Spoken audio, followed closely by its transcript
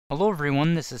Hello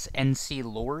everyone, this is NC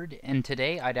Lord, and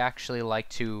today I'd actually like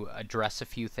to address a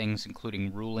few things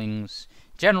including rulings,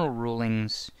 general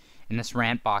rulings, in this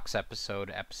Rant Box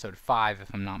episode, episode 5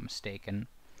 if I'm not mistaken.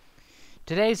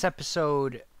 Today's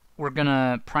episode, we're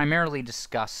gonna primarily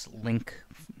discuss link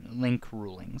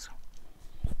rulings.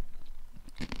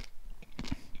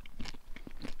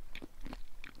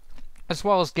 As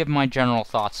well as give my general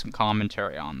thoughts and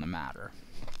commentary on the matter.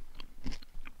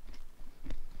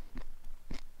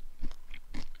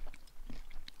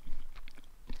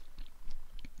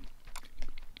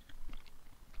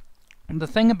 The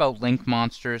thing about link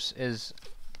monsters is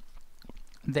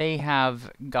they have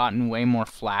gotten way more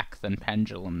flack than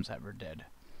pendulums ever did.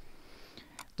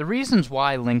 The reasons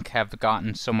why link have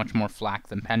gotten so much more flack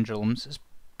than pendulums is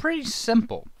pretty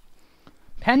simple.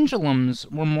 Pendulums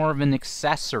were more of an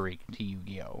accessory to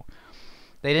Yu-Gi-Oh!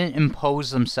 They didn't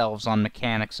impose themselves on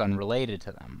mechanics unrelated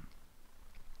to them.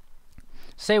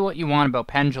 Say what you want about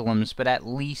pendulums, but at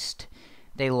least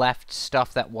they left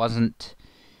stuff that wasn't,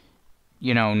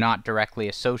 not directly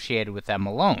associated with them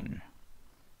alone.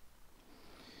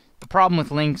 The problem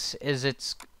with links is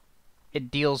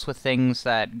it deals with things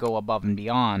that go above and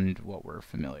beyond what we're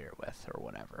familiar with, or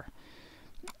whatever.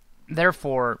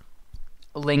 Therefore,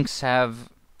 links have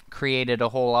created a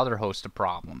whole other host of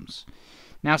problems.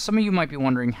 Now, some of you might be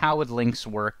wondering, how would links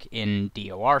work in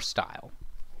DOR style?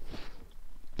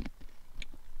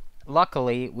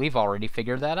 Luckily, we've already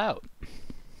figured that out.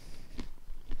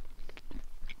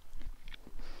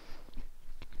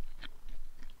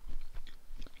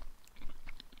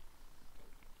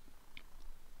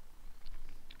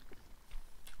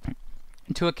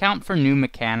 To account for new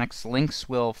mechanics, links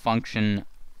will function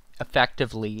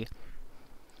effectively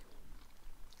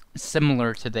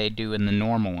similar to they do in the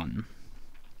normal one.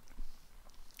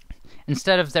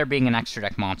 Instead of there being an extra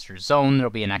deck monster zone, there'll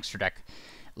be an extra deck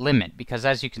limit, because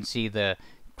as you can see, the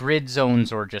grid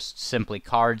zones, or just simply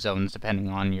card zones, depending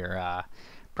on your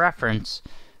preference,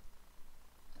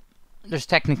 there's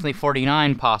technically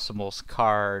 49 possible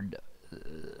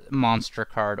monster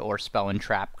card or spell and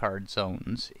trap card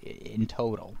zones in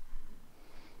total.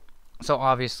 So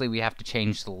obviously we have to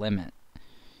change the limit.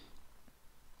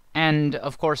 And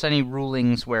of course any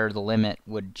rulings where the limit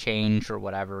would change or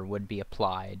whatever would be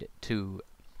applied to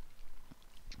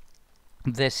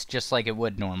this just like it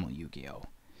would normal Yu-Gi-Oh!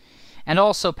 And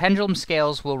also pendulum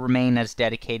scales will remain as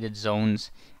dedicated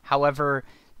zones, however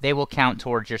they will count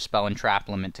towards your spell and trap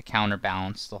limit to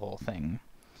counterbalance the whole thing.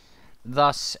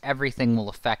 Thus, everything will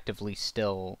effectively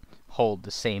still hold the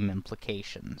same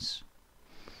implications.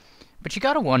 But you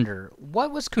gotta wonder, what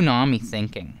was Konami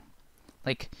thinking?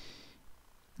 Like,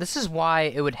 this is why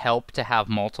it would help to have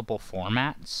multiple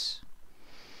formats.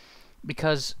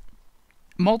 Because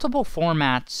multiple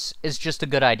formats is just a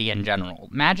good idea in general.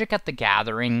 Magic at the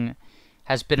Gathering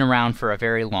has been around for a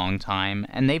very long time,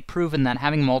 and they've proven that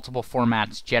having multiple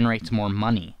formats generates more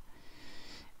money.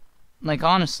 Like,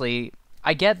 honestly,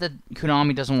 I get that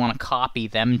Konami doesn't want to copy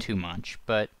them too much,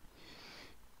 but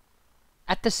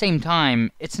at the same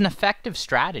time, it's an effective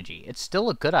strategy. It's still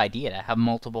a good idea to have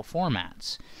multiple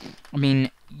formats. I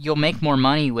mean, you'll make more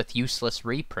money with useless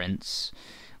reprints,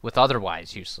 with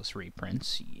otherwise useless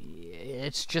reprints.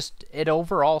 It's just, it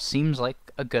overall seems like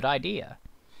a good idea.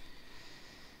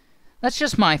 That's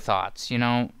just my thoughts,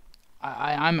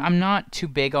 I'm not too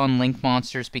big on link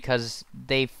monsters because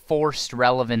they forced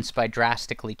relevance by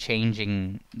drastically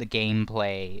changing the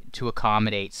gameplay to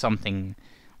accommodate something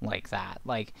like that.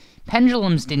 Like,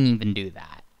 pendulums didn't even do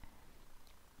that.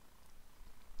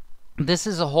 This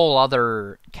is a whole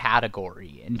other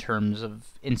category in terms of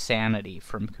insanity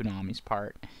from Konami's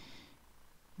part.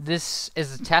 This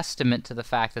is a testament to the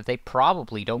fact that they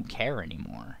probably don't care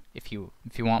anymore, if you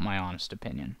want my honest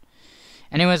opinion.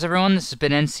 Anyways, everyone, this has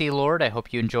been NC Lord. I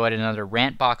hope you enjoyed another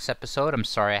Rant Box episode. I'm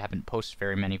sorry I haven't posted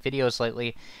very many videos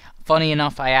lately. Funny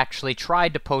enough, I actually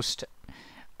tried to post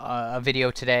a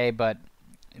video today, but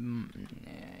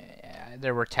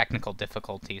there were technical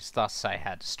difficulties, thus I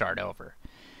had to start over.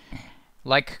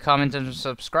 Like, comment, and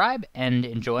subscribe, and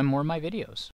enjoy more of my videos.